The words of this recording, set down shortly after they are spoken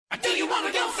Do you want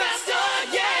to go faster?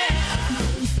 Yeah.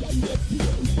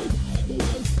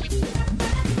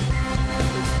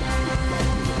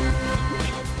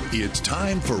 It's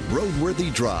time for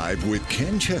RoadWorthy Drive with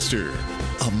Ken Chester,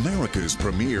 America's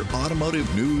premier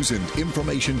automotive news and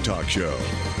information talk show.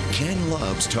 Ken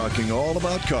loves talking all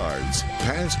about cars,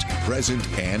 past, present,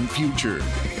 and future.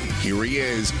 Here he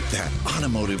is, that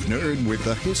automotive nerd with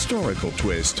the historical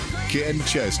twist, Ken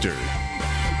Chester.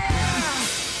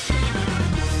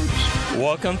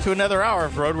 Welcome to another hour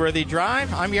of RoadWorthy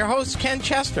Drive. I'm your host, Ken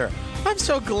Chester. I'm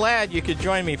so glad you could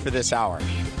join me for this hour.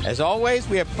 As always,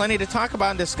 we have plenty to talk about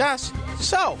and discuss,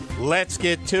 so let's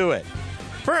get to it.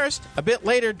 First, a bit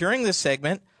later during this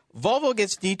segment, Volvo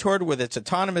gets detoured with its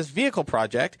autonomous vehicle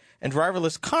project, and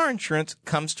driverless car insurance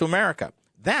comes to America.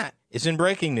 That is in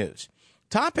breaking news.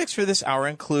 Topics for this hour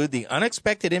include the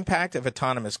unexpected impact of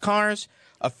autonomous cars,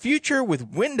 a future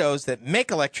with windows that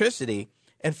make electricity,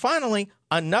 and finally,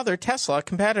 another Tesla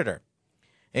competitor.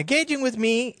 Engaging with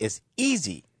me is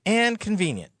easy and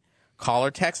convenient. Call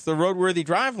or text the RoadWorthy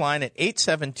Drive line at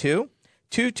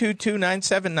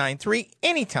 872-222-9793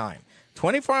 anytime,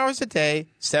 24 hours a day,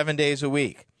 7 days a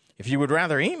week. If you would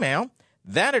rather email,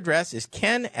 that address is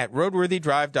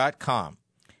ken@roadworthydrive.com.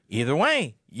 Either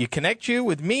way, you connect you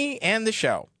with me and the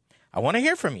show. I want to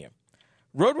hear from you.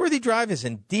 RoadWorthy Drive is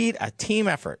indeed a team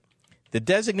effort. The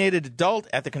designated adult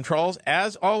at the controls,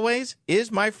 as always,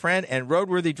 is my friend and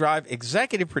RoadWorthy Drive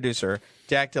executive producer,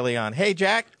 Jack DeLeon. Hey,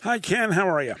 Jack. Hi, Ken. How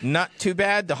are you? Not too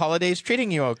bad. The holiday's treating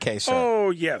you okay, sir. Oh,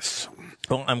 yes.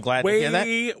 Well, I'm glad to hear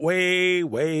that.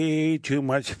 Way too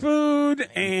much food,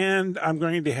 and I'm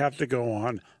going to have to go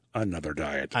on another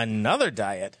diet. Another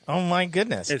diet? Oh, my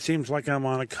goodness. It seems like I'm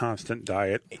on a constant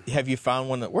diet. Have you found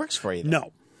one that works for you, then?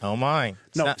 No. Oh, my.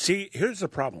 See, here's the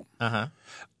problem. Uh-huh.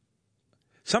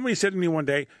 Somebody said to me one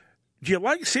day, do you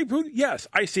like seafood? Yes,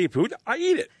 I seafood. I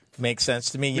eat it. Makes sense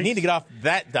to me. You need to get off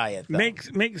that diet, though.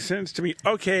 Makes sense to me.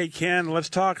 Okay, Ken, let's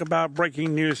talk about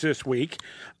breaking news this week.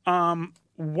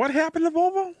 What happened to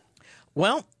Volvo?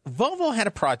 Well, Volvo had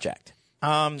a project.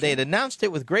 They had announced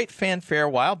it with great fanfare a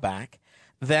while back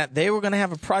that they were going to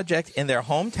have a project in their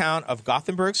hometown of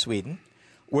Gothenburg, Sweden,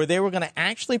 where they were going to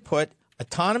actually put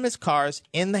autonomous cars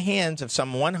in the hands of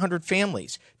some 100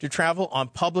 families to travel on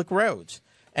public roads,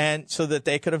 and so that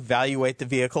they could evaluate the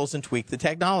vehicles and tweak the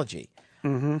technology.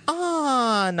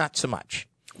 Not so much.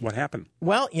 What happened?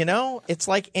 Well, you know, it's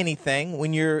like anything.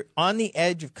 When you're on the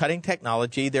edge of cutting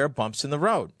technology, there are bumps in the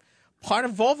road. Part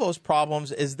of Volvo's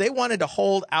problems is they wanted to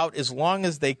hold out as long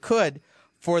as they could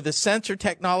for the sensor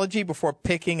technology before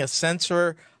picking a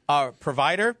sensor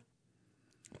provider,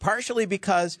 partially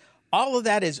because all of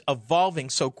that is evolving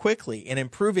so quickly and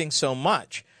improving so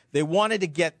much. They wanted to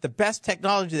get the best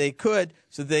technology they could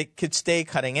so they could stay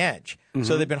cutting edge.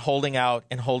 So they've been holding out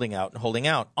and holding out and holding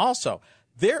out. Also,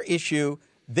 their issue,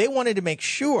 they wanted to make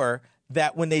sure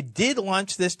that when they did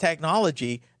launch this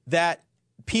technology, that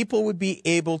people would be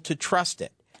able to trust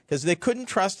it. Because if they couldn't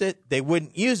trust it, they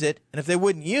wouldn't use it. And if they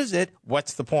wouldn't use it,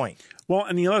 what's the point? Well,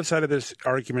 and the other side of this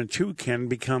argument, too, Ken,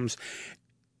 becomes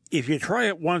if you try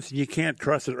it once and you can't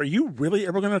trust it, are you really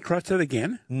ever going to trust it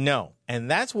again? No. And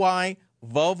that's why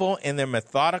Volvo, in their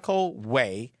methodical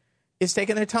way, is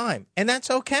taking their time. And that's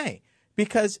okay.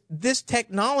 Because this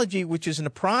technology, which is in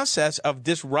the process of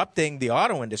disrupting the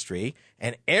auto industry,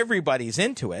 and everybody's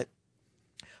into it,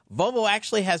 Volvo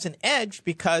actually has an edge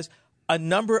because a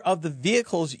number of the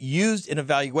vehicles used in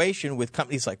evaluation with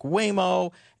companies like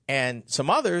Waymo and some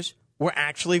others were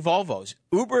actually Volvos.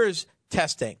 Uber's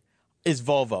testing is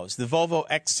Volvo's. The Volvo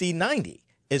XC90,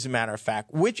 as a matter of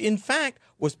fact, which in fact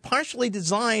was partially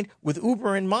designed with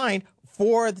Uber in mind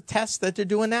for the tests that they're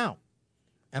doing now.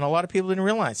 And a lot of people didn't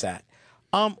realize that.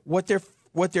 What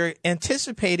they're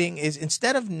anticipating is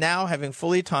instead of now having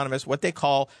fully autonomous, what they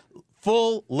call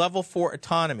full level 4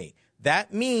 autonomy.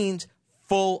 That means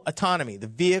full autonomy. The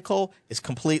vehicle is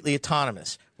completely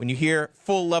autonomous. When you hear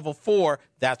full level 4,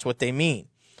 that's what they mean.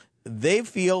 They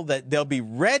feel that they'll be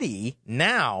ready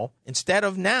now, instead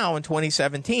of now in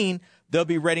 2017, they'll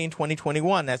be ready in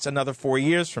 2021. That's another 4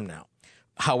 years from now.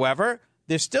 However,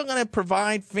 they're still going to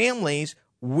provide families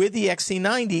with the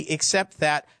XC90, except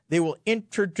that they will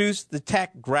introduce the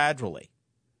tech gradually.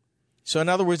 So in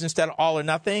other words, instead of all or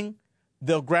nothing,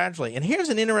 they'll gradually. And here's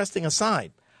an interesting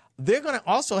aside. They're going to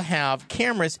also have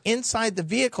cameras inside the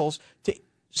vehicles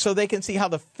so they can see how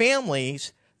the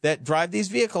families that drive these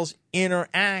vehicles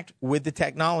interact with the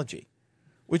technology,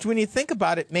 which when you think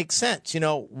about it makes sense. You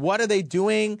know, what are they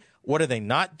doing? What are they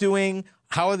not doing?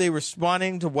 How are they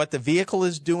responding to what the vehicle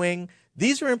is doing?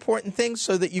 These are important things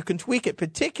so that you can tweak it,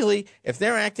 particularly if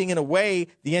they're acting in a way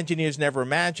the engineers never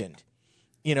imagined.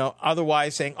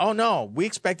 Otherwise saying, oh, no, we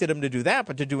expected them to do that,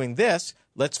 but they're doing this.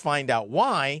 Let's find out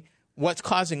why, what's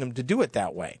causing them to do it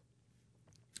that way.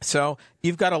 So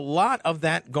you've got a lot of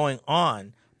that going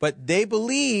on, but they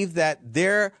believe that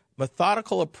their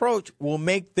methodical approach will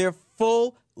make their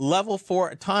full level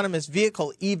 4 autonomous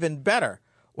vehicle even better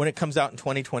when it comes out in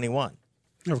 2021.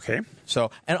 Okay. So,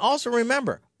 and also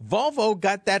remember, Volvo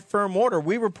got that firm order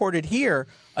we reported here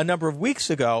a number of weeks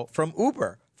ago from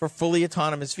Uber for fully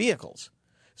autonomous vehicles.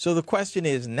 So the question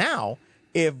is now,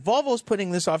 if Volvo's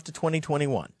putting this off to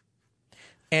 2021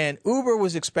 and Uber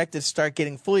was expected to start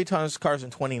getting fully autonomous cars in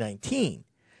 2019,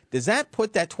 does that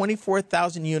put that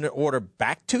 24,000 unit order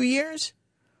back 2 years?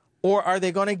 Or are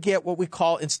they going to get what we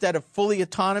call, instead of fully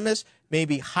autonomous,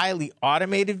 maybe highly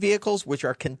automated vehicles, which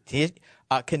are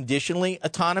conditionally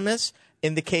autonomous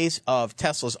in the case of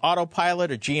Tesla's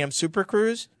Autopilot or GM Super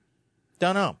Cruise?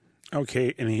 Don't know.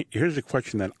 Okay, and here's a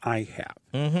question that I have.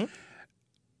 Mm-hmm.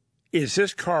 Is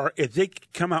this car, if they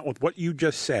come out with what you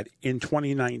just said in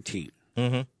 2019,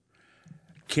 mm-hmm.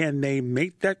 can they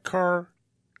make that car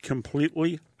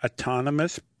completely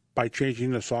autonomous by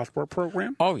changing the software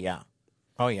program? Oh, yeah.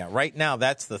 Oh, yeah. Right now,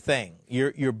 that's the thing.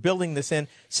 You're building this in.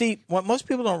 See, what most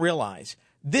people don't realize,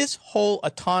 this whole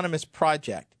autonomous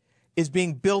project is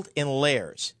being built in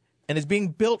layers and is being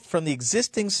built from the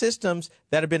existing systems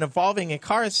that have been evolving in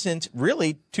cars since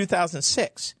really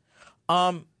 2006.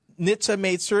 NHTSA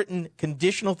made certain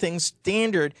conditional things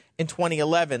standard in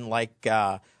 2011, like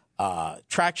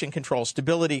traction control,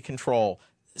 stability control,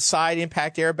 side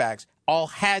impact airbags, all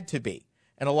had to be.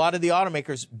 And a lot of the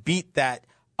automakers beat that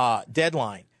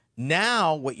deadline.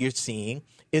 Now what you're seeing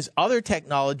is other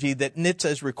technology that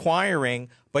NHTSA is requiring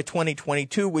by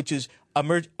 2022, which is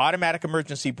automatic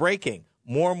emergency braking.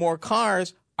 More and more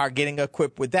cars are getting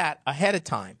equipped with that ahead of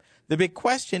time. The big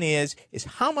question is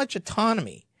how much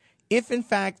autonomy, if in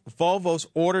fact Volvo's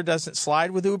order doesn't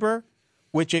slide with Uber,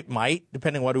 which it might,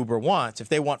 depending on what Uber wants. If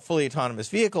they want fully autonomous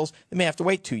vehicles, they may have to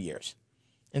wait 2 years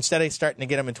instead of starting to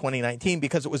get them in 2019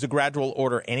 because it was a gradual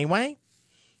order anyway.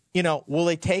 Will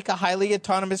they take a highly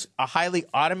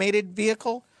automated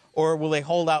vehicle, or will they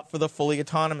hold out for the fully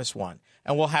autonomous one?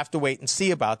 And we'll have to wait and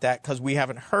see about that because we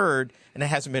haven't heard and it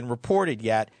hasn't been reported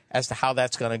yet as to how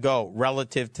that's going to go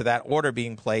relative to that order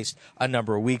being placed a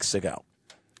number of weeks ago.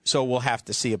 So we'll have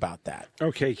to see about that.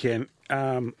 Okay, Ken.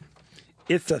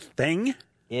 It's a thing?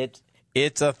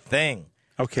 It's a thing.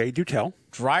 Okay, do tell.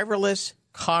 Driverless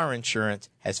car insurance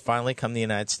has finally come to the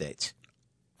United States.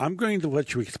 I'm going to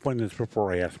let you explain this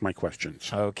before I ask my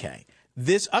questions. Okay.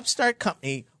 This upstart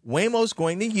company, Waymo's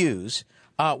going to use,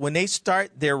 when they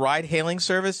start their ride-hailing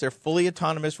service, their fully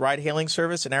autonomous ride-hailing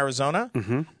service in Arizona,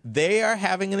 mm-hmm. they are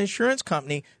having an insurance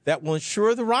company that will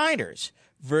insure the riders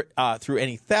through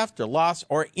any theft or loss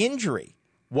or injury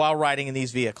while riding in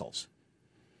these vehicles.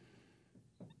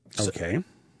 Okay. So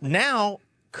now,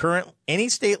 any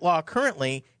state law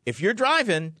currently, if you're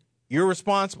driving, you're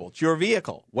responsible. It's your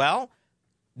vehicle. Well,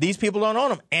 these people don't own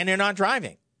them, and they're not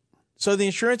driving. So the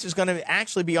insurance is going to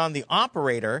actually be on the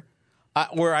operator,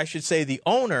 or I should say the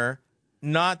owner,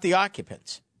 not the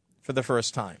occupants for the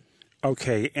first time.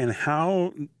 Okay, and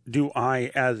how do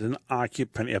I, as an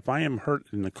occupant, if I am hurt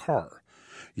in the car,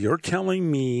 you're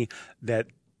telling me that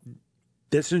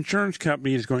this insurance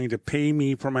company is going to pay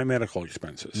me for my medical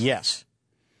expenses? Yes,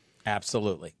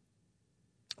 absolutely.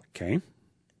 Okay.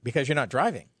 Because you're not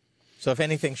driving. So if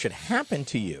anything should happen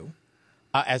to you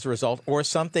as a result, or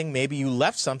something, maybe you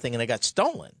left something and it got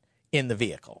stolen in the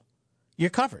vehicle, you're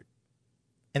covered.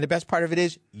 And the best part of it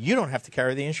is you don't have to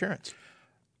carry the insurance.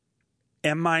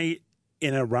 Am I,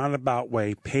 in a roundabout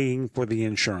way, paying for the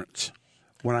insurance?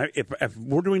 If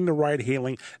we're doing the ride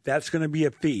hailing, that's going to be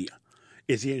a fee.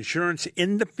 Is the insurance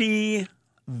in the fee?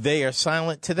 They are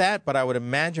silent to that, but I would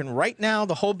imagine right now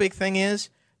the whole big thing is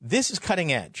this is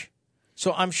cutting edge.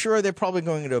 So I'm sure they're probably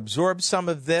going to absorb some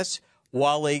of this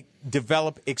while they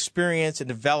develop experience and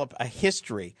develop a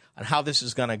history on how this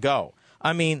is going to go.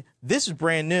 I mean, this is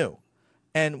brand new.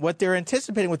 And what they're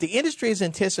anticipating, what the industry is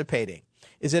anticipating,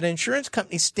 is that insurance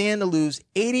companies stand to lose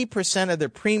 80% of their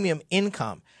premium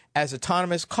income as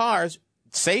autonomous cars,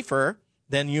 safer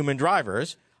than human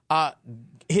drivers,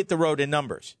 hit the road in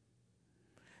numbers.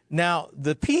 Now,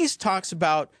 the piece talks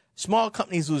about small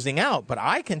companies losing out, but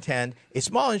I contend a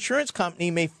small insurance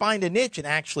company may find a niche and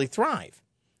actually thrive.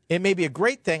 It may be a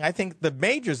great thing. I think the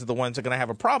majors are the ones that are going to have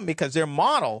a problem because their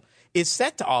model is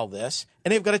set to all this,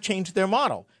 and they've got to change their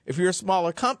model. If you're a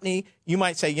smaller company, you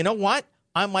might say, you know what?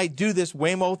 I might do this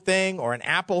Waymo thing or an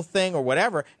Apple thing or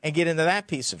whatever and get into that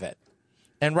piece of it.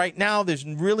 And right now, there's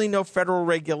really no federal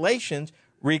regulations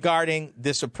regarding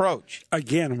this approach.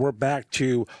 Again, we're back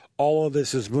to all of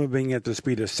this is moving at the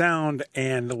speed of sound,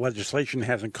 and the legislation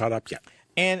hasn't caught up yet.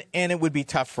 And it would be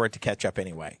tough for it to catch up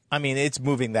anyway. I mean, it's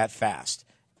moving that fast.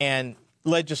 And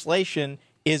legislation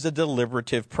is a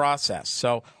deliberative process.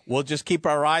 So we'll just keep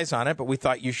our eyes on it, but we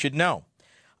thought you should know.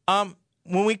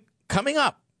 Coming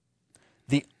up,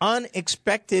 the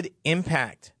unexpected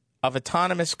impact of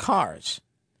autonomous cars.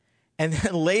 And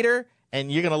then later,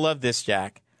 and you're going to love this,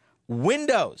 Jack,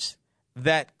 windows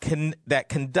that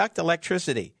conduct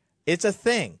electricity. It's a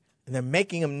thing, and they're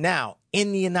making them now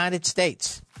in the United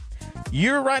States.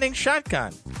 You're riding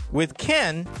shotgun with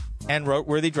Ken and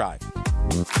RoadWorthy Drive.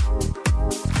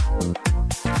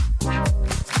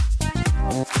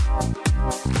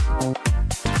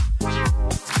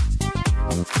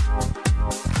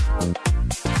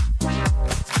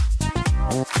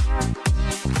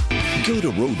 Go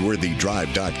to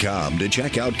RoadWorthyDrive.com to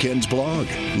check out Ken's blog,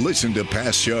 listen to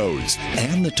past shows,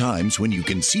 and the times when you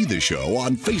can see the show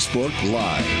on Facebook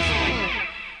Live.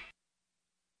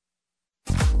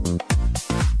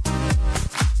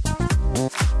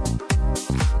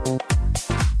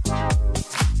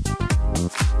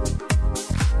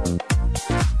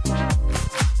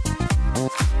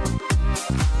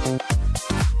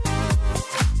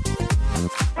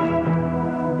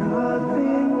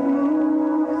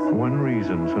 One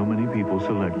reason so many people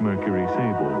select Mercury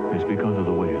Sable is because of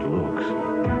the way it looks.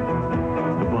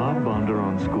 The Bob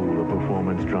Bondurant School of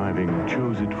Performance Driving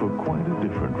chose it for quite a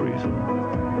different reason.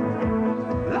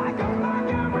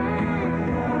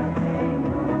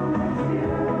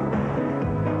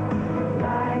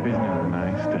 Isn't it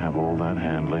nice to have all that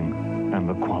handling and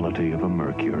the quality of a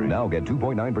Mercury? Now get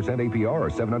 2.9% APR or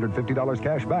 $750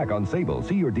 cash back on Sable.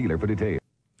 See your dealer for details.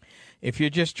 If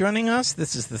you're just joining us,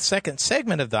 this is the second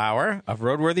segment of the hour of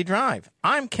RoadWorthy Drive.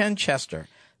 I'm Ken Chester.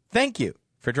 Thank you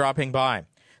for dropping by.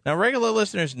 Now, regular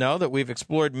listeners know that we've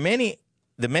explored the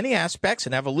many aspects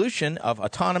and evolution of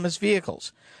autonomous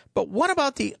vehicles. But what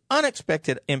about the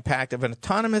unexpected impact of an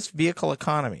autonomous vehicle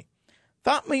economy?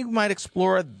 Thought we might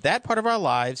explore that part of our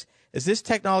lives as this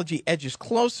technology edges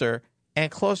closer and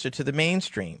closer to the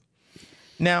mainstream.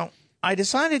 Now, I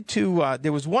decided to,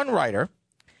 there was one writer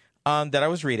that I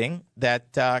was reading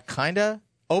that kind of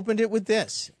opened it with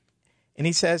this. And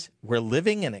he says, we're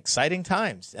living in exciting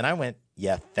times. And I went,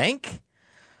 you think?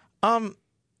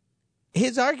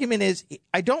 His argument is,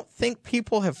 I don't think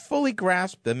people have fully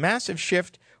grasped the massive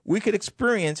shift we could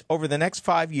experience over the next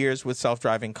 5 years with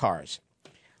self-driving cars.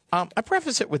 I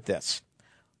preface it with this.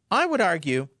 I would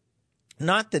argue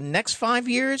not the next 5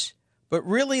 years, but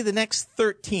really the next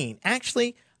 13.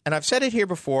 Actually, and I've said it here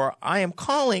before, I am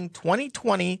calling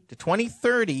 2020 to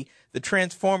 2030 the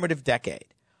transformative decade.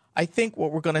 I think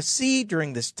what we're going to see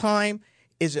during this time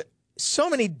is so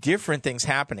many different things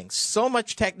happening, so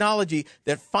much technology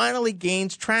that finally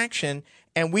gains traction,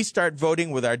 and we start voting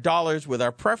with our dollars, with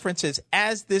our preferences,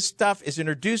 as this stuff is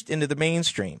introduced into the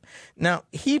mainstream. Now,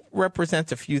 he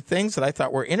represents a few things that I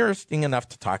thought were interesting enough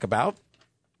to talk about,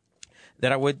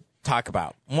 that I would talk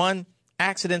about. One,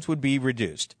 accidents would be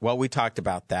reduced. Well, we talked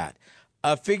about that.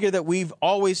 A figure that we've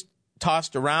always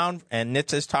tossed around, and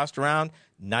NHTSA's tossed around,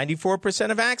 94%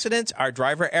 of accidents are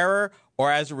driver error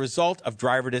or as a result of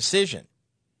driver decision.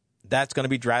 That's going to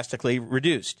be drastically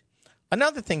reduced.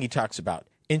 Another thing he talks about,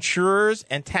 insurers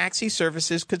and taxi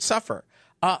services could suffer.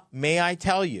 May I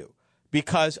tell you,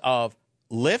 because of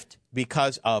Lyft,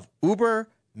 because of Uber,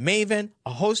 Maven,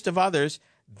 a host of others,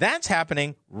 that's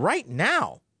happening right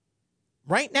now.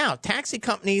 Right now, taxi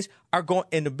companies are going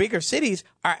in the bigger cities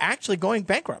are actually going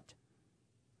bankrupt.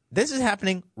 This is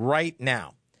happening right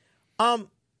now.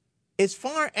 As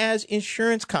far as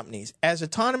insurance companies, as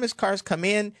autonomous cars come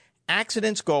in,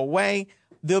 accidents go away,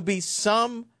 there'll be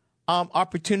some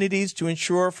opportunities to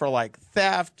insure for like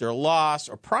theft or loss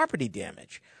or property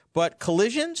damage. But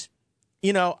collisions,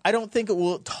 I don't think it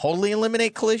will totally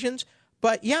eliminate collisions,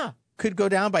 but yeah, could go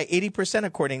down by 80%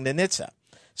 according to NHTSA.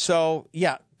 So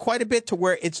yeah, quite a bit to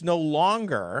where it's no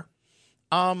longer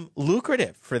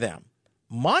lucrative for them.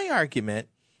 My argument,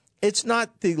 it's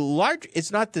not the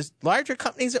larger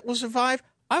companies that will survive.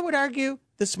 I would argue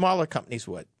the smaller companies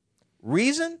would.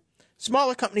 Reason?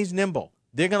 Smaller companies nimble.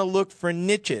 They're going to look for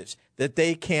niches that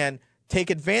they can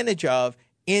take advantage of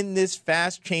in this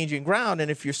fast changing ground. And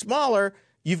if you're smaller,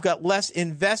 you've got less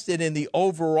invested in the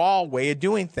overall way of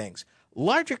doing things.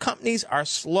 Larger companies are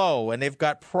slow, and they've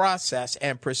got process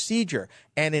and procedure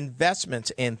and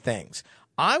investments in things.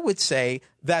 I would say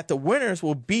that the winners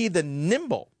will be the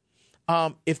nimble.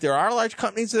 If there are large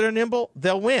companies that are nimble,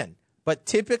 they'll win. But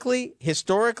typically,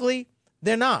 historically,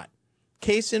 they're not.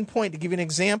 Case in point, to give you an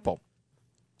example,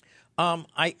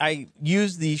 I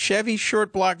use the Chevy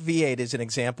short block V8 as an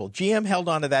example. GM held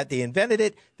on to that. They invented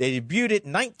it. They debuted it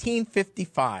in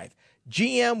 1955.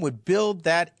 GM would build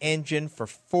that engine for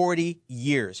 40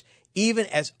 years, even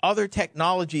as other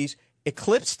technologies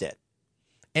eclipsed it.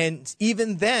 And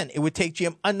even then, it would take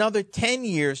GM another 10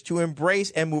 years to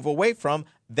embrace and move away from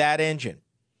that engine.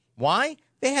 Why?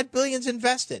 They had billions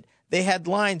invested. They had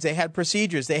lines. They had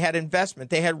procedures. They had investment.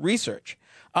 They had research.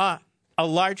 A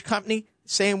large company,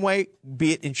 same way,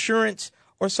 be it insurance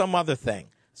or some other thing.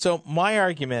 So my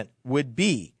argument would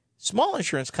be small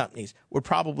insurance companies would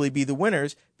probably be the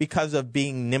winners because of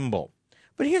being nimble.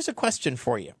 But here's a question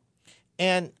for you.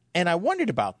 And I wondered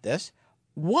about this.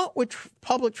 What would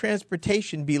public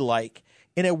transportation be like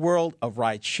in a world of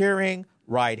ride sharing,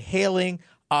 ride hailing,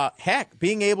 heck,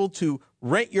 being able to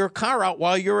rent your car out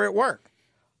while you're at work?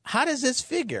 How does this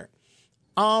figure?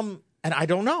 And I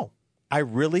don't know. I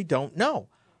really don't know.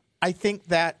 I think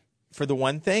that, for the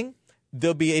one thing,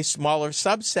 there'll be a smaller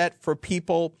subset for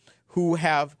people who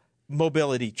have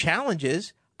mobility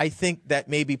challenges. I think that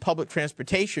maybe public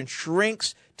transportation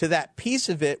shrinks to that piece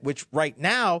of it, which right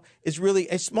now is really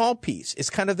a small piece. It's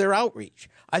kind of their outreach.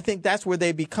 I think that's where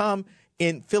they become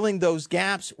in filling those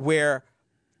gaps where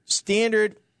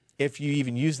standard, if you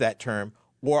even use that term,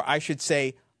 or I should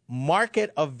say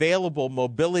market available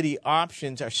mobility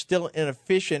options are still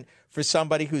inefficient for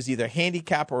somebody who's either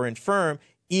handicapped or infirm,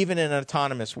 even in an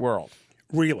autonomous world.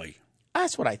 Really?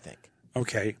 That's what I think.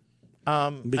 Okay.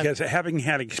 Because having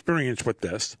had experience with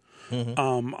this,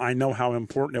 I know how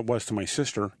important it was to my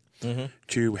sister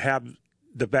to have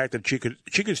the fact that she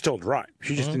could still drive.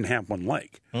 She just didn't have one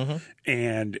leg.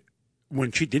 And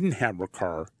when she didn't have her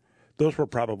car, those were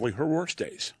probably her worst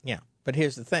days. Yeah. But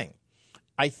here's the thing.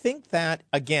 I think that,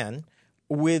 again,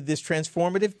 with this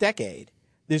transformative decade,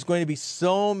 there's going to be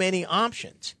so many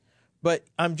options. But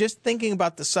I'm just thinking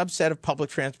about the subset of public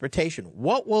transportation.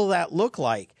 What will that look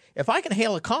like? If I can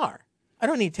hail a car, I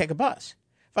don't need to take a bus.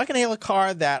 If I can hail a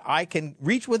car that I can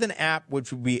reach with an app,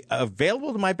 which would be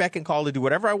available to my beck and call to do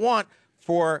whatever I want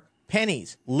for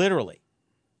pennies, literally,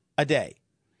 a day.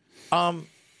 And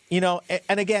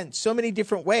again, so many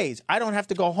different ways. I don't have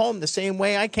to go home the same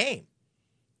way I came.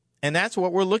 And that's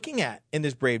what we're looking at in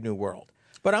this brave new world.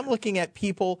 But I'm looking at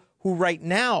people who right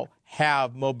now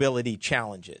have mobility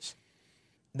challenges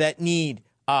that need,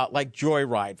 like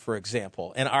Joyride, for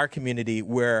example, in our community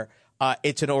where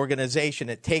it's an organization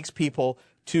that takes people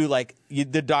to like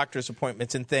the doctor's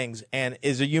appointments and things and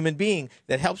is a human being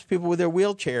that helps people with their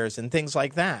wheelchairs and things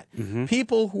like that.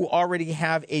 People who already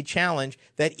have a challenge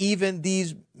that even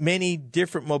these many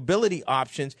different mobility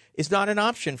options is not an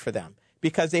option for them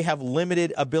because they have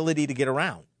limited ability to get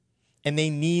around and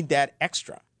they need that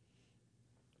extra.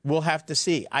 We'll have to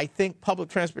see. I think public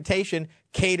transportation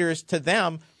caters to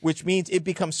them, which means it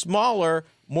becomes smaller,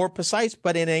 more precise,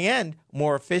 but in the end,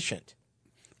 more efficient.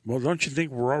 Well, don't you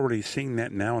think we're already seeing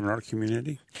that now in our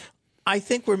community? I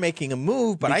think we're making a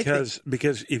move, but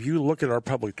because if you look at our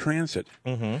public transit,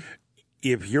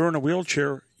 if you're in a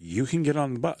wheelchair, you can get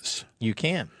on the bus. You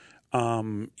can.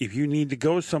 If you need to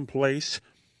go someplace,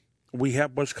 we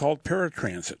have what's called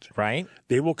paratransit. Right.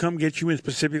 They will come get you and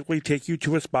specifically take you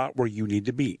to a spot where you need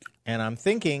to be. And I'm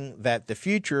thinking that the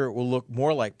future will look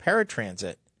more like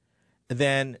paratransit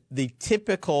than the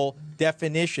typical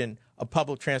definition of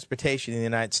public transportation in the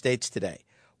United States today.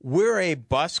 We're a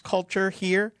bus culture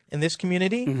here in this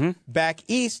community. Back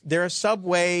east, there are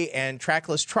subway and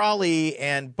trackless trolley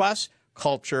and bus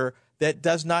culture that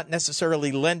does not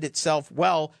necessarily lend itself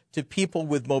well to people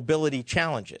with mobility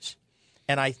challenges.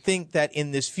 And I think that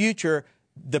in this future,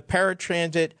 the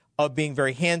paratransit of being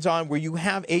very hands-on, where you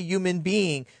have a human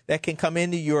being that can come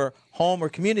into your home or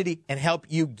community and help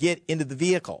you get into the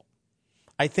vehicle.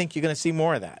 I think you're going to see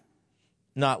more of that,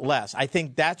 not less. I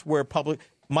think that's where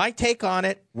my take on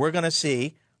it, we're going to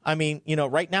see. I mean,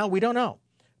 right now we don't know,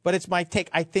 but it's my take.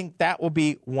 I think that will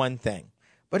be one thing.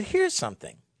 But here's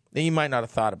something that you might not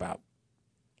have thought about.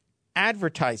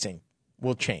 Advertising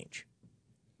will change.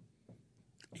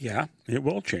 Yeah, it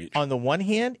will change. On the one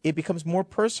hand, it becomes more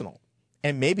personal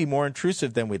and maybe more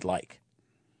intrusive than we'd like.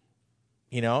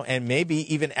 And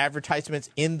maybe even advertisements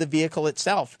in the vehicle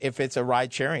itself if it's a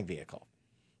ride-sharing vehicle.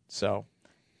 So,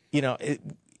 it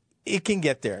can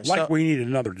get there. We need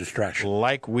another distraction.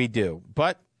 Like we do.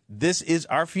 But this is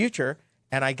our future,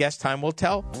 and I guess time will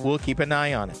tell. We'll keep an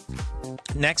eye on it.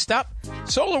 Next up,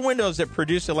 solar windows that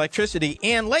produce electricity.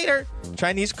 And later,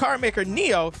 Chinese car maker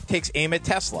NIO takes aim at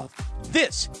Tesla.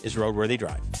 This is RoadWorthy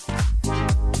Drive.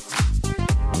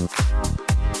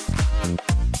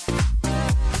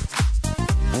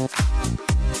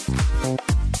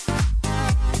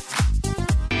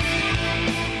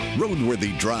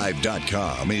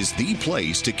 RoadWorthyDrive.com is the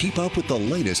place to keep up with the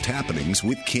latest happenings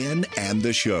with Ken and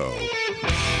the show.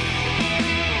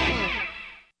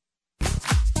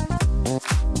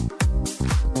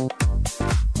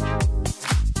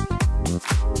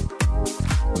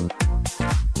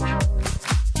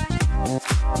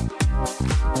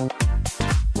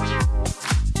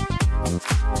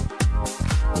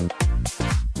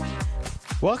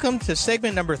 Welcome to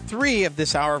segment number 3 of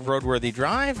this hour of RoadWorthy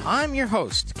Drive. I'm your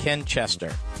host, Ken Chester.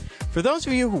 For those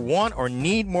of you who want or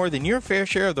need more than your fair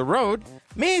share of the road,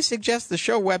 may I suggest the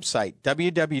show website,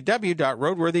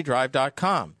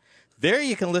 www.roadworthydrive.com. There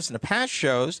you can listen to past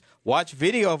shows, watch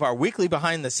video of our weekly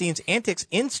behind-the-scenes antics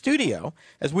in studio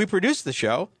as we produce the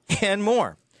show, and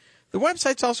more. The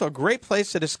website's also a great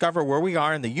place to discover where we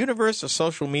are in the universe of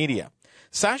social media.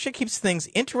 Sasha keeps things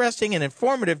interesting and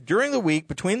informative during the week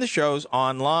between the shows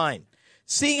online.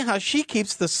 See how she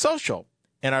keeps the social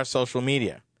in our social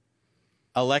media.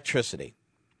 Electricity.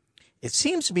 It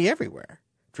seems to be everywhere.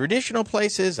 Traditional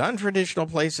places,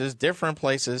 untraditional places, different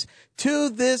places. To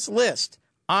this list,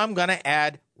 I'm going to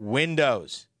add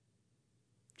windows.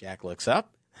 Jack looks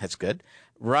up. That's good.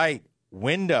 Right.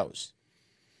 Windows.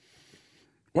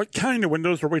 What kind of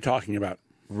windows are we talking about?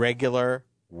 Regular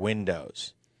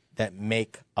windows that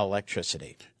make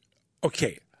electricity.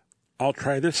 Okay, I'll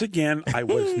try this again. I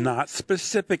was not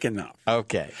specific enough.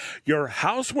 Okay. Your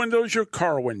house windows, your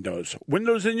car windows,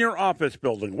 windows in your office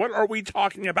building. What are we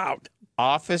talking about?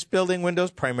 Office building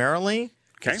windows primarily,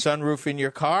 Okay. sunroof in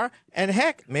your car, and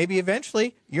heck, maybe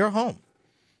eventually your home.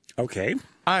 Okay.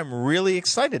 I'm really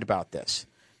excited about this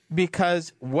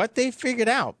because what they figured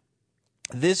out,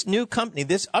 this new company,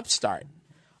 this upstart,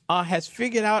 has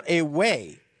figured out a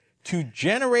way to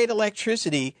generate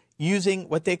electricity using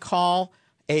what they call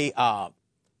a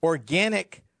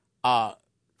organic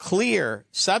clear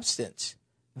substance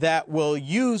that will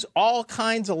use all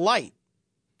kinds of light.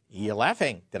 You're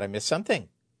laughing. Did I miss something?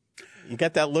 You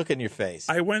got that look in your face.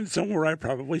 I went somewhere I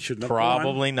probably shouldn't have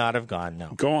Probably not have gone,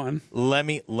 no. Go on. Let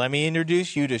me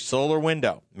introduce you to Solar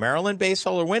Window. Maryland-based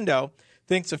Solar Window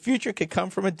thinks the future could come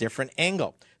from a different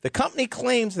angle. The company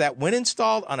claims that when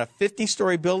installed on a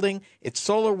 50-story building, its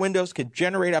solar windows could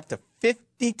generate up to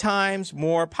 50 times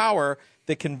more power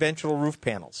than conventional roof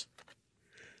panels.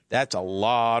 That's a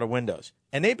lot of windows.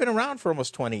 And they've been around for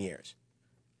almost 20 years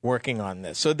working on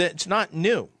this. So that it's not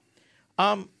new.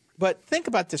 But think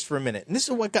about this for a minute. And this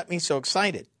is what got me so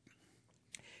excited.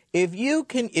 If you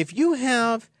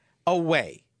have a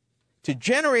way to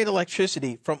generate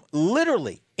electricity from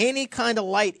literally any kind of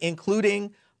light,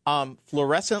 including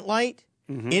fluorescent light,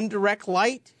 indirect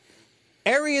light,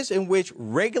 areas in which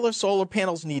regular solar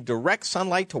panels need direct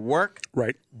sunlight to work,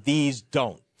 Right. these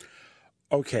don't.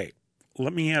 Okay.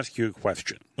 Let me ask you a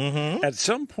question. At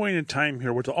some point in time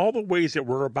here, with all the ways that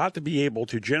we're about to be able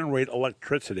to generate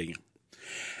electricity,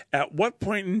 at what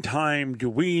point in time do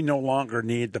we no longer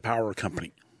need the power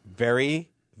company?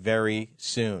 Very, very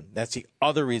soon. That's the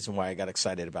other reason why I got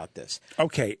excited about this.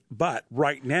 Okay, but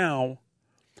right now,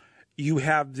 you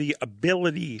have the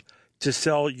ability to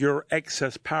sell your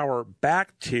excess power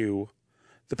back to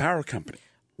the power company.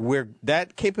 Where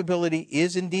that capability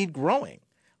is indeed growing.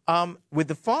 With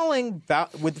the falling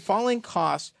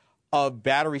cost of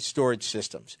battery storage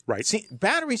systems. Right. See,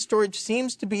 battery storage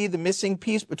seems to be the missing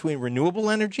piece between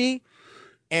renewable energy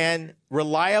and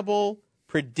reliable,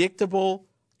 predictable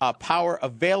power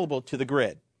available to the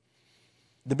grid.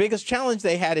 The biggest challenge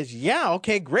they had is,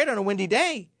 grid on a windy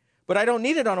day, but I don't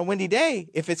need it on a windy day.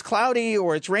 If it's cloudy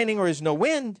or it's raining or there's no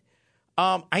wind,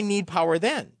 I need power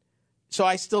then. So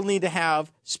I still need to have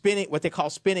what they call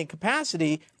spinning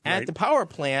capacity at the power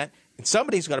plant, and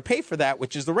somebody's going to pay for that,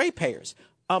 which is the ratepayers.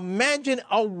 Imagine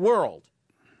a world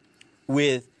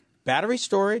with battery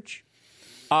storage,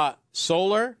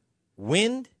 solar,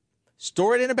 wind,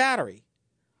 stored in a battery.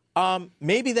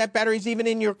 Maybe that battery's even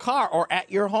in your car or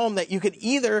at your home that you could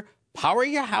either power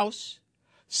your house,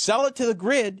 sell it to the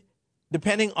grid,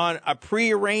 depending on a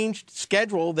prearranged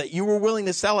schedule that you were willing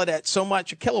to sell it at so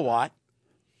much a kilowatt.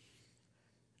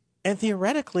 And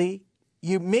theoretically,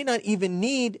 you may not even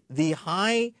need the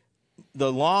high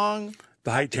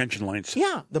tension lines.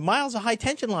 Yeah, the miles of high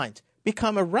tension lines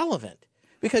become irrelevant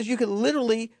because you can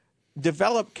literally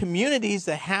develop communities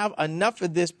that have enough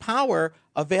of this power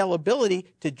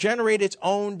availability to generate its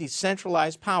own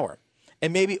decentralized power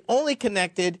and maybe only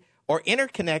connected or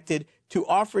interconnected to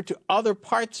offer to other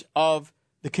parts of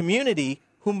the community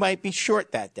who might be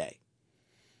short that day.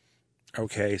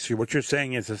 Okay, so what you're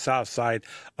saying is the south side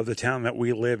of the town that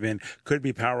we live in could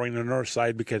be powering the north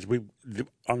side because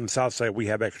on the south side we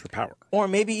have extra power. Or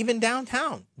maybe even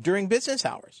downtown during business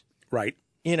hours. Right.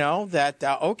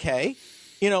 okay,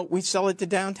 we sell it to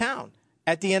downtown.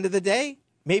 At the end of the day,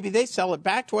 maybe they sell it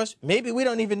back to us. Maybe we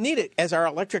don't even need it as our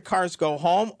electric cars go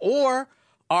home or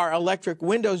our electric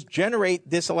windows generate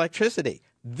this electricity.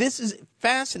 This is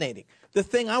fascinating. The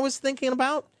thing I was thinking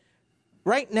about,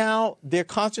 right now, they're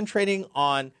concentrating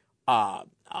on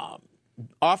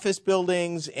office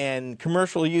buildings and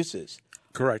commercial uses.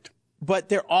 Correct. But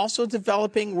they're also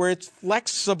developing where it's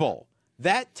flexible.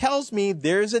 That tells me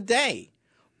there's a day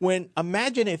when,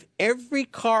 imagine if every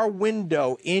car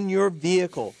window in your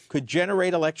vehicle could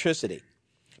generate electricity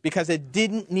because it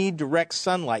didn't need direct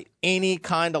sunlight. Any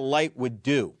kind of light would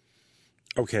do.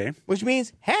 Okay. Which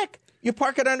means, heck, you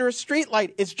park it under a street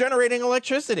light, it's generating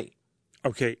electricity.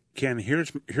 Okay, Ken,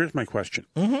 here's my question.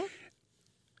 Mm-hmm.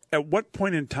 At what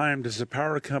point in time does the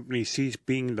power company cease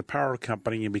being the power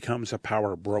company and becomes a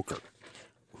power broker?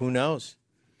 Who knows?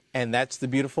 And that's the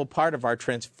beautiful part of our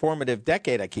transformative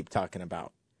decade I keep talking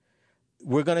about.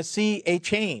 We're going to see a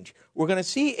change. We're going to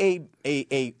see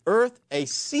a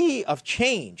sea of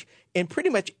change in pretty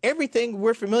much everything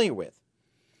we're familiar with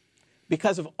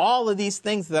because of all of these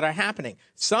things that are happening.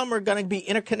 Some are going to be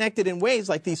interconnected in ways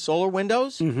like these solar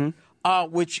windows,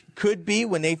 which could be,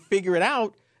 when they figure it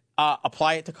out,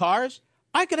 apply it to cars.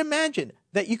 I could imagine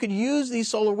that you could use these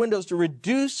solar windows to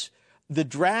reduce the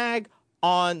drag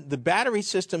on the battery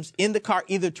systems in the car,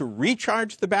 either to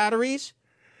recharge the batteries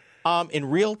in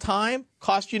real time,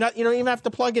 cost you not, you don't even have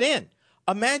to plug it in.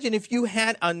 Imagine if you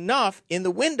had enough in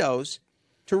the windows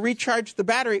to recharge the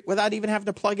battery without even having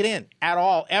to plug it in at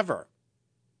all, ever.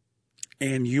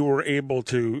 And you were able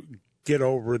to get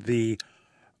over the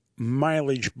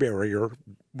mileage barrier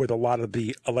with a lot of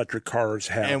the electric cars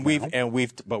have. And we've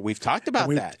talked about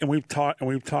that. And we've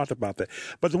talked about that.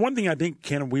 But the one thing I think,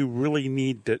 Ken, we really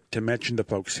need to mention to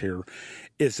folks here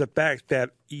is the fact that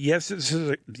yes, this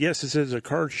is a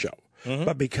car show,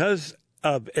 but because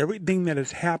of everything that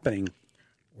is happening,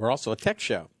 we're also a tech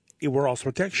show. We're also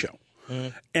a tech show.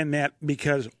 And that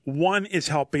because one is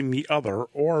helping the other,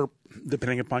 or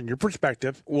depending upon your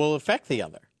perspective, will affect the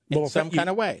other in some kind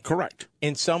of way. Correct.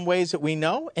 In some ways that we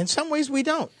know, in some ways we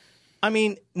don't. I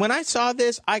mean, when I saw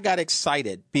this, I got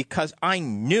excited because I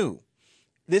knew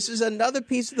this is another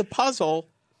piece of the puzzle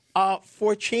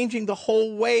for changing the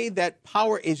whole way that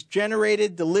power is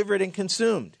generated, delivered, and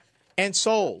consumed and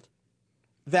sold.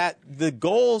 That the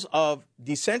goals of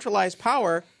decentralized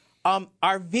power,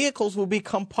 our vehicles will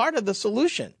become part of the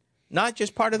solution, not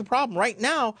just part of the problem. Right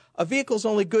now, a vehicle is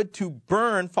only good to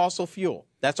burn fossil fuel.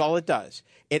 That's all it does.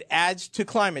 It adds to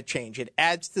climate change. It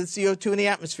adds to the CO2 in the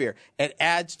atmosphere. It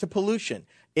adds to pollution.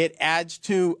 It adds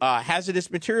to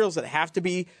hazardous materials that have to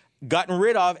be gotten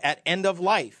rid of at end of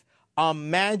life.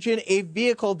 Imagine a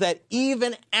vehicle that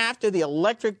even after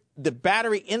the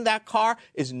battery in that car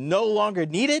is no longer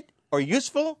needed or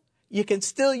useful, you can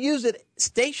still use it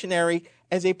stationary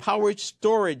as a powered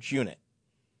storage unit.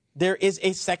 There is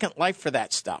a second life for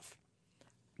that stuff.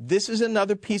 This is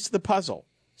another piece of the puzzle.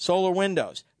 Solar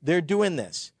windows, they're doing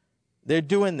this. They're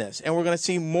doing this. And we're going to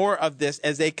see more of this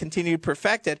as they continue to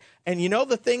perfect it. And you know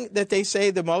the thing that they say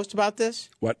the most about this?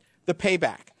 What? The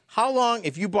payback. How long,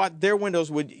 if you bought their windows,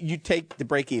 would you take to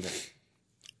break even?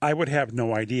 I would have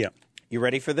no idea. You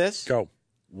ready for this? Go.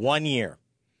 1 year.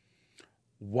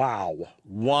 Wow.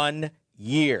 1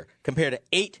 year compared to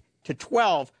 8 to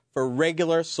 12 for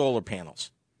regular solar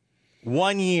panels.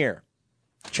 1 year.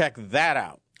 Check that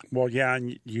out. Well, yeah,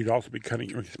 and you'd also be cutting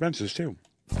your expenses, too.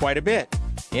 Quite a bit.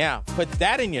 Yeah, put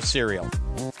that in your cereal.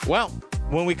 Well,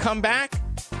 when we come back,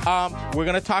 we're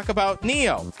going to talk about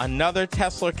NIO, another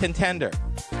Tesla Contender.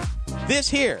 This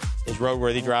here is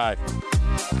RoadWorthy Drive.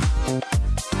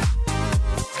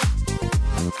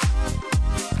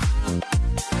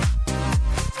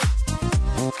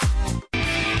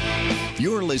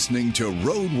 You're listening to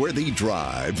RoadWorthy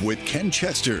Drive with Ken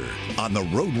Chester on the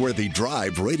RoadWorthy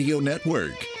Drive Radio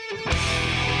Network.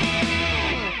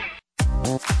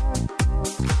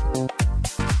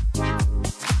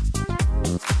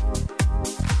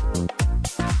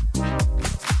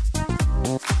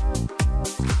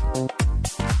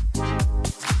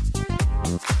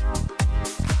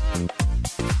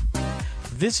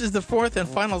 This is the fourth and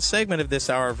final segment of this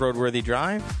hour of RoadWorthy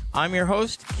Drive. I'm your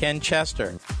host, Ken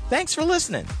Chester. Thanks for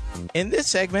listening. In this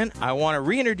segment, I want to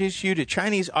reintroduce you to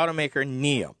Chinese automaker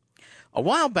NIO. A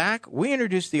while back, we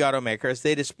introduced the automaker as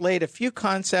they displayed a few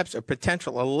concepts of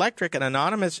potential electric and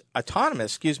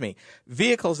autonomous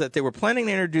vehicles that they were planning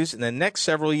to introduce in the next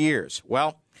several years.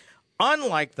 Well,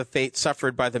 unlike the fate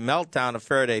suffered by the meltdown of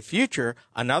Faraday Future,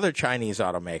 another Chinese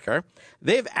automaker,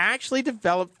 they've actually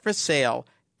developed for sale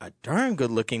a darn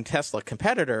good-looking Tesla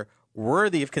competitor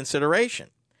worthy of consideration.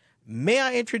 May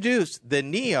I introduce the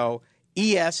Neo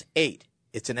ES8?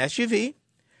 It's an SUV.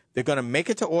 They're going to make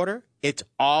it to order. It's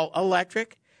all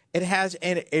electric. It has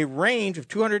a range of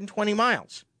 220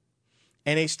 miles.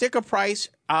 And a sticker price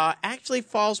actually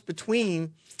falls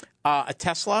between a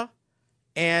Tesla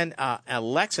and a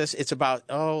Lexus. It's about,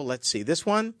 let's see, this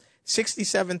one,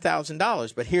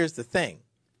 $67,000. But here's the thing.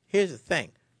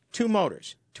 Two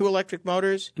motors, two electric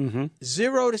motors,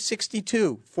 0 to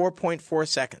 62, 4.4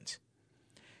 seconds.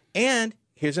 And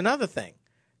here's another thing.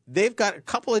 They've got a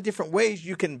couple of different ways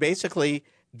you can basically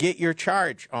get your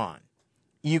charge on.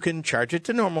 You can charge it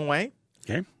the normal way.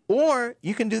 Okay. Or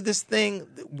you can do this thing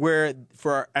where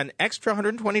for an extra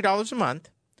 $120 a month,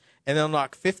 and they'll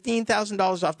knock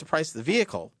 $15,000 off the price of the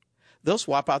vehicle, they'll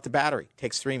swap out the battery.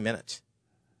 Takes 3 minutes.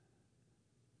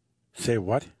 Say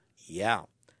what? Yeah.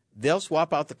 They'll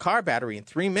swap out the car battery in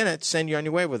 3 minutes, send you on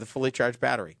your way with a fully charged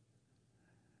battery.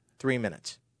 3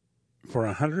 minutes. For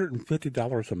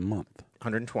 $150 a month.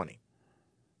 120.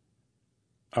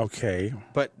 Okay.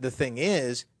 But the thing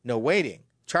is, no waiting.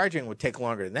 Charging would take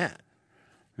longer than that.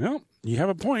 Well, you have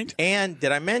a point. And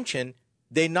did I mention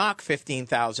they knock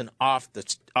 $15,000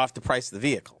 off the price of the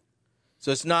vehicle?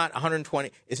 So it's not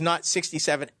 120. It's not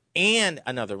 67 and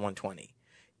another 120.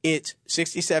 It's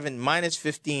 67 minus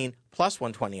 15 plus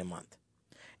 120 a month.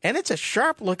 And it's a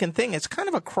sharp looking thing. It's kind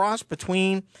of a cross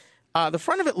between the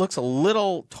front of it looks a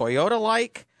little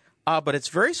Toyota-like, but it's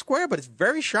very square, but it's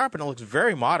very sharp and it looks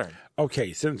very modern.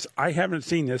 Okay, since I haven't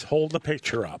seen this, hold the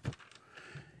picture up.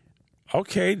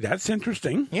 Okay, that's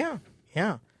interesting. Yeah.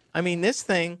 I mean, this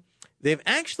thing, the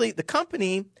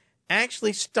company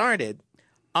actually started,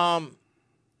 and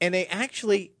they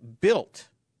actually built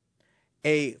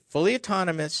a fully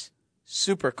autonomous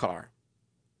supercar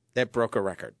that broke a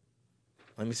record.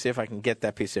 Let me see if I can get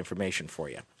that piece of information for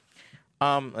you.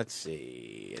 Let's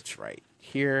see. It's right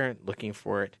here. Looking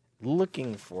for it.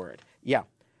 Yeah.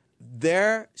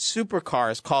 Their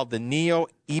supercar is called the Neo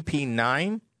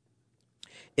EP9.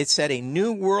 It set a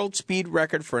new world speed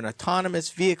record for an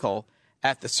autonomous vehicle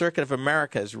at the Circuit of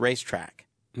America's racetrack.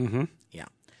 Mm-hmm. Yeah.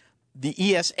 The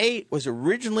ES8 was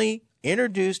originally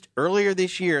introduced earlier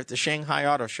this year at the Shanghai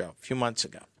Auto Show a few months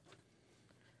ago.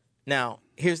 Now,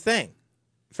 here's the thing.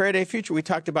 Faraday Future, we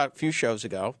talked about a few shows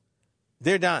ago.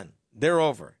 They're done. They're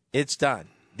over. It's done.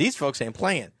 These folks ain't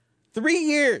playing. 3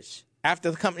 years after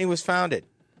the company was founded,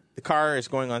 the car is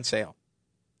going on sale.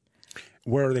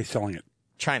 Where are they selling it?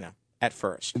 China at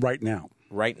first. Right now.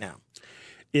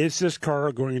 Is this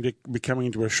car going to be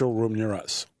coming to a showroom near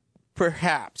us?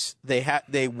 Perhaps.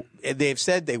 They've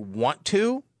said they want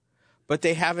to, but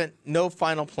they haven't, no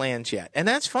final plans yet. And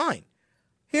that's fine.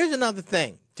 Here's another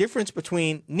thing. Difference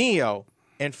between Neo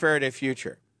and Faraday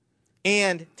Future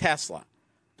and Tesla.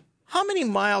 How many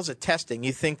miles of testing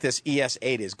you think this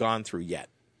ES8 has gone through yet?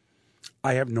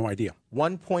 I have no idea.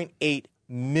 1.8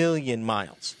 million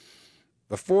miles.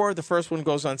 Before the first one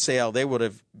goes on sale, they would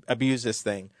have abused this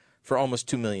thing for almost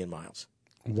 2 million miles.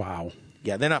 Wow.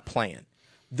 Yeah, they're not playing.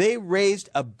 They raised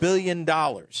 $1 billion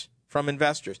from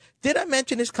investors. Did I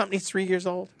mention this company's 3 years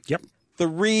old? Yep.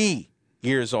 3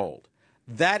 years old.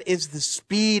 That is the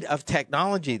speed of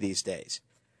technology these days.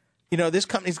 You know, this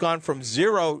company's gone from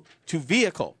zero to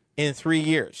vehicle in 3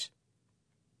 years.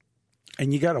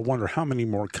 And you got to wonder how many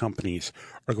more companies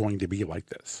are going to be like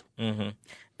this. Mm-hmm.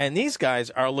 And these guys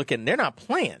are looking, they're not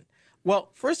playing. Well,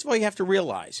 first of all, you have to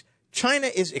realize China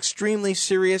is extremely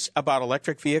serious about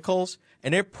electric vehicles,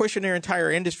 and they're pushing their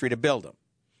entire industry to build them.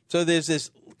 So there's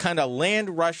this kind of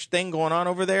land rush thing going on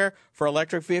over there for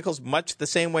electric vehicles, much the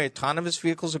same way autonomous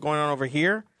vehicles are going on over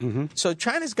here. Mm-hmm. So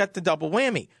China's got the double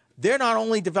whammy. They're not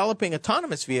only developing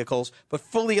autonomous vehicles, but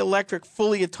fully electric,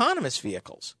 fully autonomous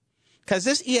vehicles. Because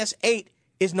this ES8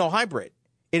 is no hybrid.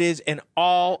 It is an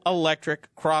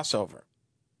all-electric crossover.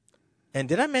 And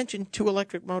did I mention 2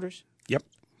 electric motors? Yep.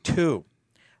 2.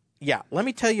 Yeah, let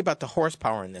me tell you about the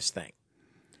horsepower in this thing.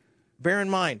 Bear in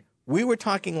mind, we were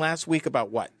talking last week about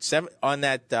what?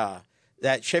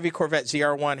 That Chevy Corvette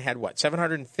ZR1 had what?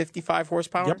 755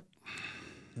 horsepower? Yep.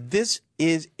 This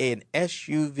is an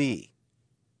SUV.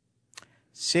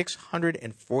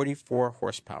 644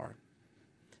 horsepower.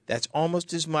 That's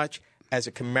almost as much as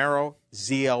a Camaro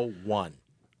ZL1.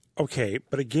 Okay,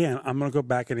 but again, I'm going to go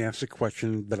back and ask the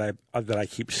question that I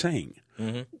keep saying.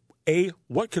 Mm-hmm. A,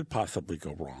 what could possibly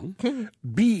go wrong?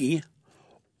 B,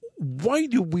 why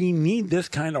do we need this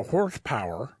kind of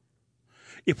horsepower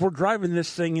if we're driving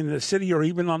this thing in the city or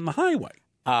even on the highway?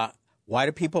 Why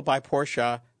do people buy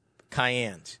Porsche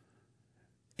Cayennes?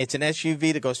 It's an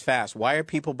SUV that goes fast. Why are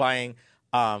people buying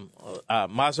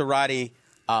Maserati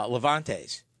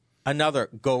Levantes? Another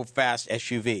go-fast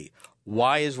SUV.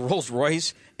 Why is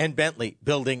Rolls-Royce and Bentley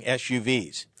building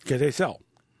SUVs? Because they sell.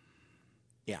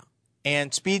 Yeah.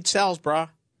 And speed sells, brah.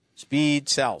 Speed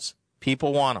sells.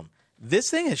 People want them. This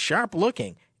thing is sharp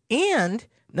looking. And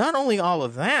not only all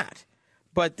of that,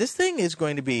 but this thing is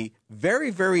going to be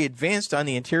very, very advanced on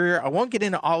the interior. I won't get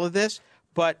into all of this,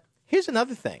 but here's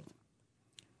another thing.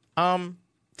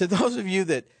 To those of you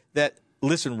that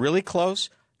listen really close,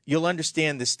 you'll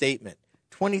understand this statement.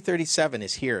 2037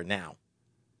 is here now.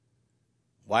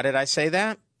 Why did I say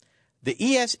that? The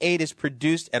ES8 is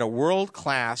produced at a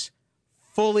world-class,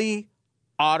 fully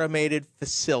automated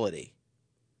facility.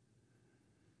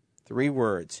 3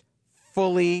 words.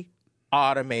 Fully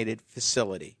automated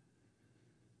facility.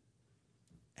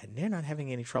 And they're not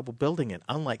having any trouble building it,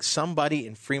 unlike somebody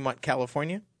in Fremont,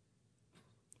 California,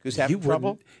 who's having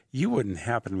trouble. You wouldn't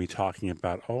happen to be talking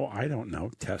about, I don't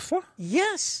know, Tesla?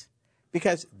 Yes,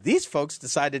 because these folks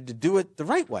decided to do it the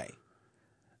right way.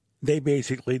 They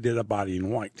basically did a body in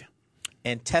white.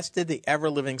 And tested the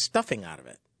ever-living stuffing out of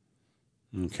it.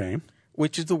 Okay.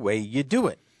 Which is the way you do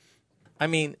it. I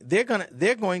mean, they're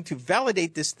going to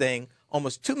validate this thing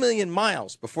almost 2 million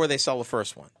miles before they sell the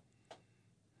first one.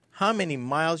 How many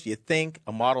miles do you think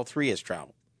a Model 3 has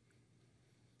traveled?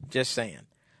 Just saying.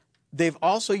 They've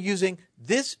also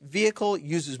this vehicle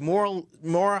uses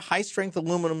more high-strength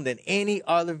aluminum than any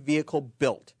other vehicle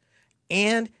built.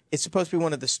 And it's supposed to be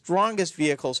one of the strongest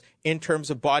vehicles in terms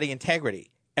of body integrity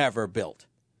ever built.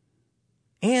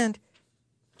 And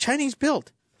Chinese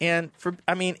built. And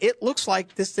it looks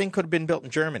like this thing could have been built in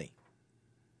Germany.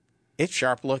 It's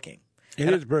sharp looking. It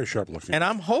is very sharp looking. And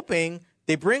I'm hoping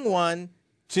they bring one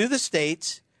to the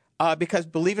States because,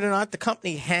 believe it or not, the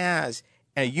company has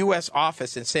a U.S.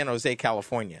 office in San Jose,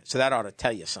 California. So that ought to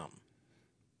tell you something.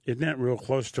 Isn't that real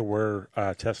close to where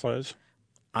Tesla is?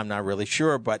 I'm not really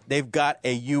sure, but they've got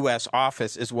a U.S.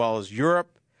 office as well as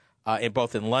Europe,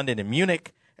 both in London and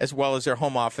Munich, as well as their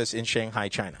home office in Shanghai,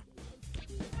 China.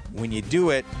 When you do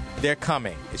it, they're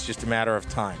coming. It's just a matter of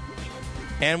time.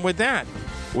 And with that,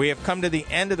 we have come to the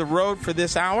end of the road for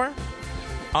this hour.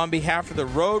 On behalf of the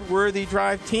RoadWorthy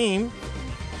Drive team,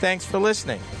 thanks for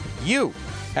listening. You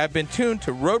have been tuned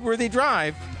to RoadWorthy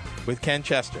Drive with Ken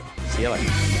Chester. See you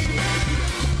later.